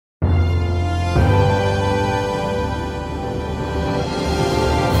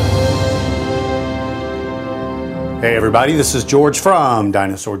Hey everybody, this is George from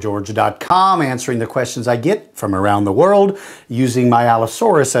DinosaurGeorge.com, answering the questions I get from around the world, using my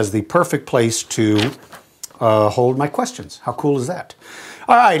Allosaurus as the perfect place to hold my questions. How cool is that?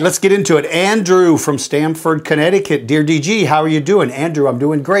 All right, let's get into it. Andrew from Stamford, Connecticut. Dear DG, how are you doing? Andrew, I'm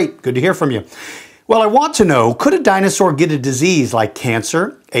doing great. Good to hear from you. Well, I want to know, could a dinosaur get a disease like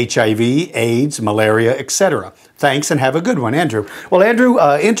cancer, HIV, AIDS, malaria, etc.? Thanks and have a good one, Andrew. Well, Andrew,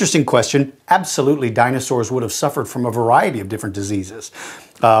 interesting question. Absolutely, dinosaurs would have suffered from a variety of different diseases.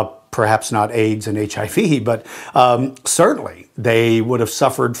 Perhaps not AIDS and HIV, but certainly they would have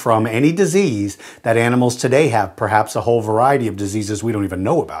suffered from any disease that animals today have, perhaps a whole variety of diseases we don't even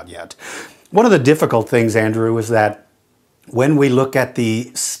know about yet. One of the difficult things, Andrew, is that when we look at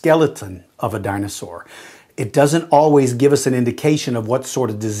the skeleton of a dinosaur, it doesn't always give us an indication of what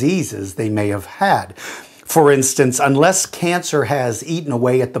sort of diseases they may have had. For instance, unless cancer has eaten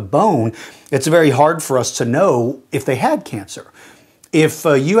away at the bone, it's very hard for us to know if they had cancer. If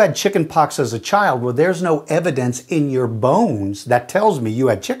you had chickenpox as a child, well, there's no evidence in your bones that tells me you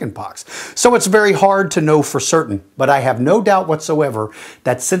had chickenpox. So it's very hard to know for certain. But I have no doubt whatsoever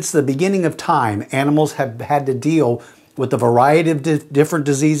that since the beginning of time, animals have had to deal with a variety of different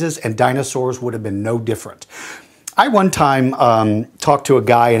diseases, and dinosaurs would have been no different. I one time talked to a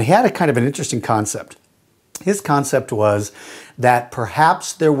guy, and he had a kind of an interesting concept. His concept was that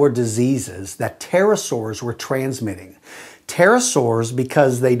perhaps there were diseases that pterosaurs were transmitting. Pterosaurs,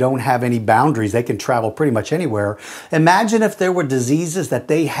 because they don't have any boundaries, they can travel pretty much anywhere. Imagine if there were diseases that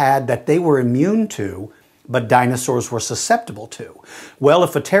they had that they were immune to, but dinosaurs were susceptible to. Well,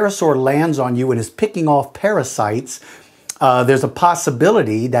 if a pterosaur lands on you and is picking off parasites, there's a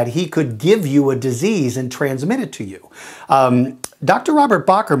possibility that he could give you a disease and transmit it to you. Dr. Robert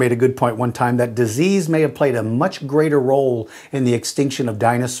Bacher made a good point one time that disease may have played a much greater role in the extinction of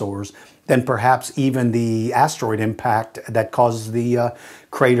dinosaurs than perhaps even the asteroid impact that caused the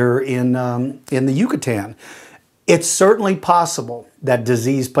crater in the Yucatan. It's certainly possible that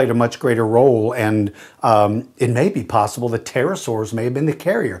disease played a much greater role, and it may be possible that pterosaurs may have been the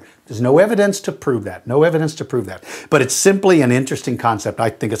carrier. There's no evidence to prove that. No evidence to prove that. But it's simply an interesting concept. I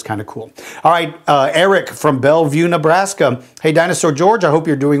think it's kind of cool. All right, Erik from Bellevue, Nebraska. Hey, Dinosaur George, I hope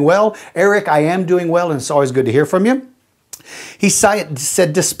you're doing well. Erik, I am doing well, and it's always good to hear from you. He said,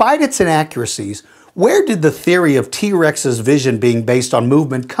 despite its inaccuracies, where did the theory of T-Rex's vision being based on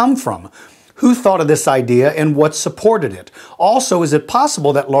movement come from? Who thought of this idea and what supported it? Also, is it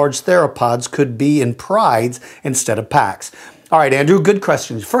possible that large theropods could be in prides instead of packs? All right, Andrew, good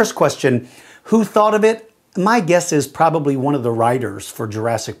questions. First question, who thought of it? My guess is probably one of the writers for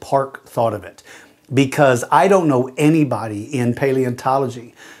Jurassic Park thought of it, because I don't know anybody in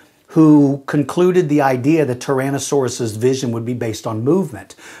paleontology who concluded the idea that Tyrannosaurus's vision would be based on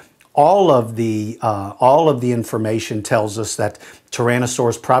movement. All of the information tells us that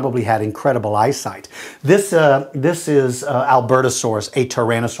Tyrannosaurus probably had incredible eyesight. This is Albertosaurus, a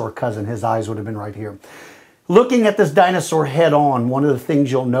Tyrannosaur cousin. His eyes would have been right here. Looking at this dinosaur head on, one of the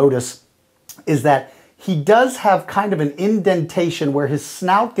things you'll notice is that he does have kind of an indentation where his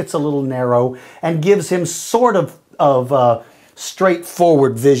snout gets a little narrow and gives him sort of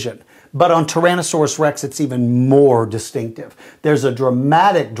straightforward vision. But on Tyrannosaurus rex, it's even more distinctive. There's a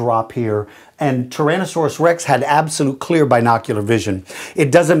dramatic drop here, and Tyrannosaurus rex had absolute clear binocular vision.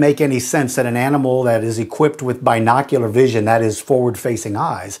 It doesn't make any sense that an animal that is equipped with binocular vision, that is forward-facing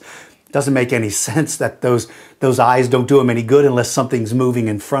eyes, doesn't make any sense that those eyes don't do him any good unless something's moving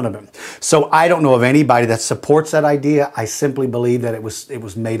in front of him. So I don't know of anybody that supports that idea. I simply believe that it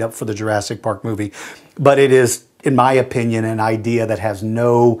was made up for the Jurassic Park movie. But it is, in my opinion, an idea that has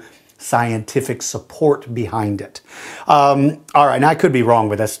no scientific support behind it. All right, and I could be wrong,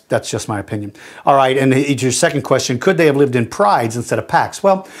 but that's just my opinion. All right, and your second question, could they have lived in prides instead of packs?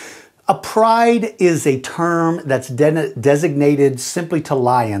 Well, a pride is a term that's designated simply to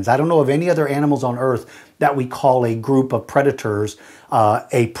lions. I don't know of any other animals on Earth that we call a group of predators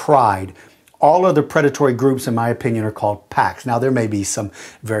a pride. All other predatory groups, in my opinion, are called packs. Now, there may be some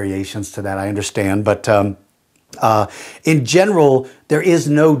variations to that, I understand, but in general, there is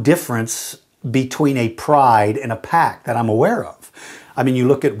no difference between a pride and a pack that I'm aware of. I mean, you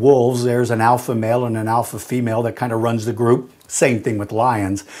look at wolves, there's an alpha male and an alpha female that kind of runs the group. Same thing with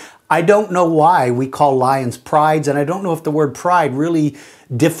lions. I don't know why we call lions prides, and I don't know if the word pride really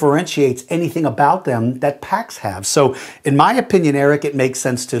differentiates anything about them that packs have. So in my opinion, Erik, it makes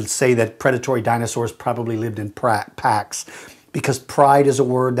sense to say that predatory dinosaurs probably lived in packs, because pride is a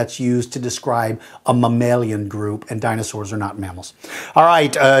word that's used to describe a mammalian group, and dinosaurs are not mammals. All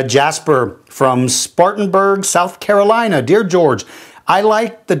right, Jasper from Spartanburg, South Carolina. Dear George, I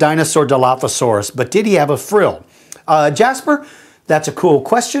like the dinosaur Dilophosaurus, but did he have a frill? Jasper, that's a cool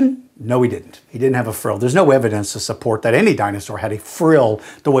question. No, he didn't. He didn't have a frill. There's no evidence to support that any dinosaur had a frill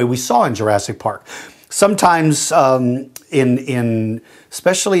the way we saw in Jurassic Park. Sometimes,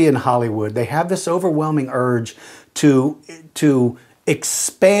 especially in Hollywood, they have this overwhelming urge to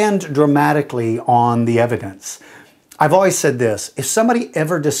expand dramatically on the evidence. I've always said this: if somebody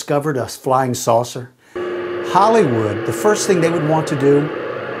ever discovered a flying saucer, Hollywood, the first thing they would want to do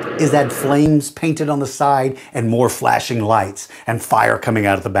is add flames painted on the side and more flashing lights and fire coming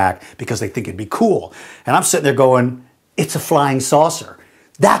out of the back because they think it'd be cool. And I'm sitting there going, it's a flying saucer.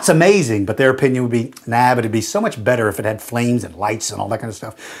 That's amazing. But their opinion would be, nah, but it'd be so much better if it had flames and lights and all that kind of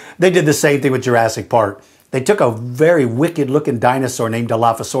stuff. They did the same thing with Jurassic Park. They took a very wicked looking dinosaur named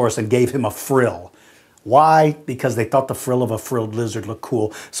Dilophosaurus and gave him a frill. Why? Because they thought the frill of a frilled lizard looked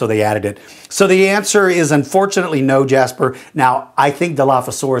cool, so they added it. So the answer is unfortunately no, Jasper. Now, I think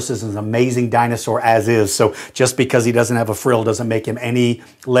Dilophosaurus is an amazing dinosaur as is, so just because he doesn't have a frill doesn't make him any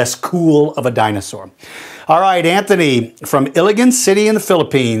less cool of a dinosaur. All right, Anthony from Iligan City in the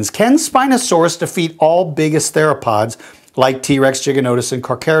Philippines. Can Spinosaurus defeat all biggest theropods like T-Rex, Giganotus, and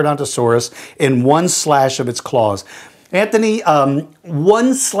Carcharodontosaurus in one slash of its claws? Anthony,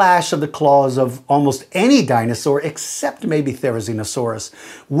 one slash of the claws of almost any dinosaur, except maybe Therizinosaurus,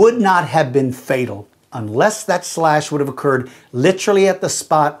 would not have been fatal unless that slash would have occurred literally at the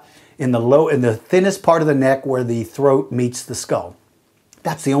spot in the thinnest part of the neck where the throat meets the skull.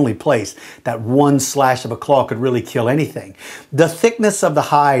 That's the only place that one slash of a claw could really kill anything. The thickness of the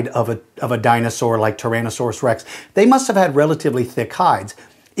hide of a dinosaur like Tyrannosaurus rex, they must have had relatively thick hides.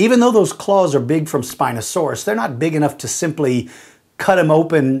 Even though those claws are big from Spinosaurus, they're not big enough to simply cut him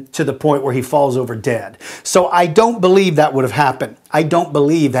open to the point where he falls over dead. So I don't believe that would have happened. I don't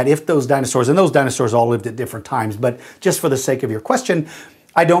believe that if those dinosaurs, and those dinosaurs all lived at different times, but just for the sake of your question,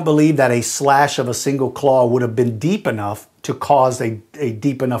 I don't believe that a slash of a single claw would have been deep enough to cause a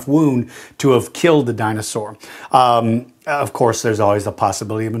deep enough wound to have killed the dinosaur. Of course, there's always the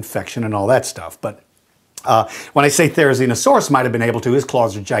possibility of infection and all that stuff, but when I say Therizinosaurus might have been able to, his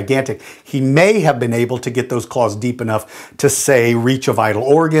claws are gigantic. He may have been able to get those claws deep enough to, say, reach a vital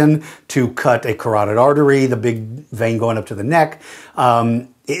organ, to cut a carotid artery, the big vein going up to the neck.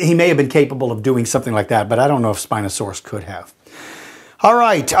 He may have been capable of doing something like that, but I don't know if Spinosaurus could have. All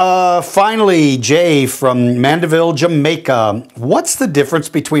right, finally, Jay from Mandeville, Jamaica. What's the difference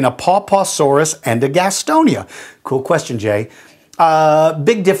between a Pawpawsaurus and a Gastonia? Cool question, Jay.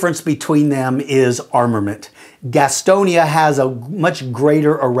 Big difference between them is armament. Gastonia has a much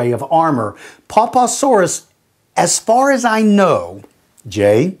greater array of armor. Pawpawsaurus, as far as I know,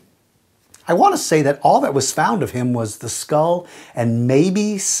 Jay, I want to say that all that was found of him was the skull and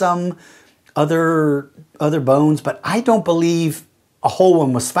maybe some other bones, but I don't believe a whole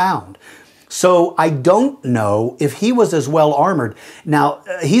one was found. So I don't know if he was as well armored. Now,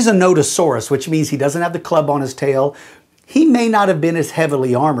 he's a Nodosaurus, which means he doesn't have the club on his tail. He may not have been as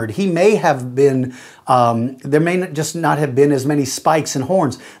heavily armored. He may have been, there may just not have been as many spikes and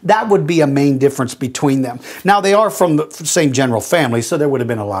horns. That would be a main difference between them. Now, they are from the same general family, so there would have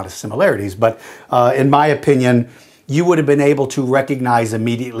been a lot of similarities. But in my opinion, you would have been able to recognize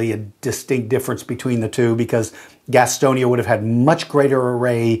immediately a distinct difference between the two because Gastonia would have had much greater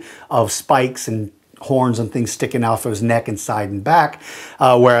array of spikes and horns and things sticking out of his neck and side and back,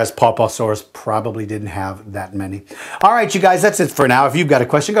 whereas Pawpawsaurus probably didn't have that many. All right, you guys, that's it for now. If you've got a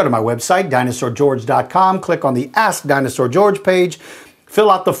question, go to my website, dinosaurgeorge.com, click on the Ask Dinosaur George page,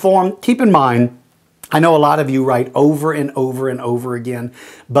 fill out the form. Keep in mind, I know a lot of you write over and over and over again,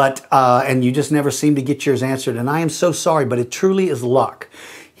 but and you just never seem to get yours answered, and I am so sorry, but it truly is luck.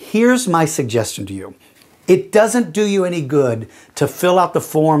 Here's my suggestion to you. It doesn't do you any good to fill out the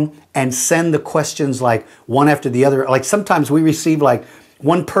form and send the questions like one after the other. Like sometimes we receive like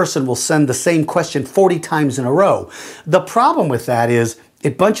one person will send the same question 40 times in a row. The problem with that is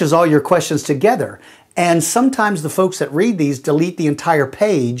it bunches all your questions together. And sometimes the folks that read these delete the entire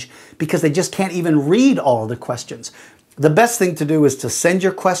page because they just can't even read all of the questions. The best thing to do is to send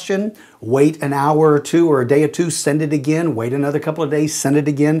your question, wait an hour or two or a day or two, send it again, wait another couple of days, send it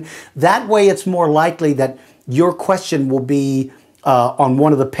again. That way it's more likely that your question will be on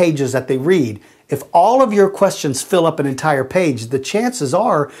one of the pages that they read. If all of your questions fill up an entire page, the chances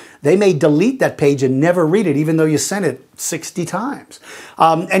are they may delete that page and never read it, even though you sent it 60 times.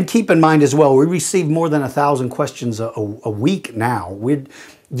 And keep in mind as well, we receive more than 1,000 questions a week now.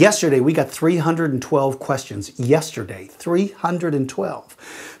 Yesterday, we got 312 questions. Yesterday,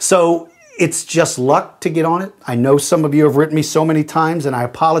 312. So it's just luck to get on it. I know some of you have written me so many times, and I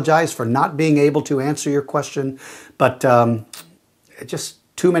apologize for not being able to answer your question, but just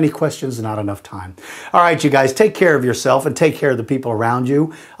Too many questions, not enough time. All right, you guys, take care of yourself and take care of the people around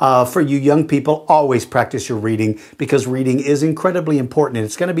you. For you young people, always practice your reading because reading is incredibly important and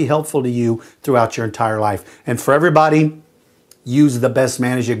it's going to be helpful to you throughout your entire life. And for everybody, use the best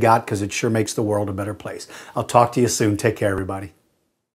manners you got because it sure makes the world a better place. I'll talk to you soon. Take care, everybody.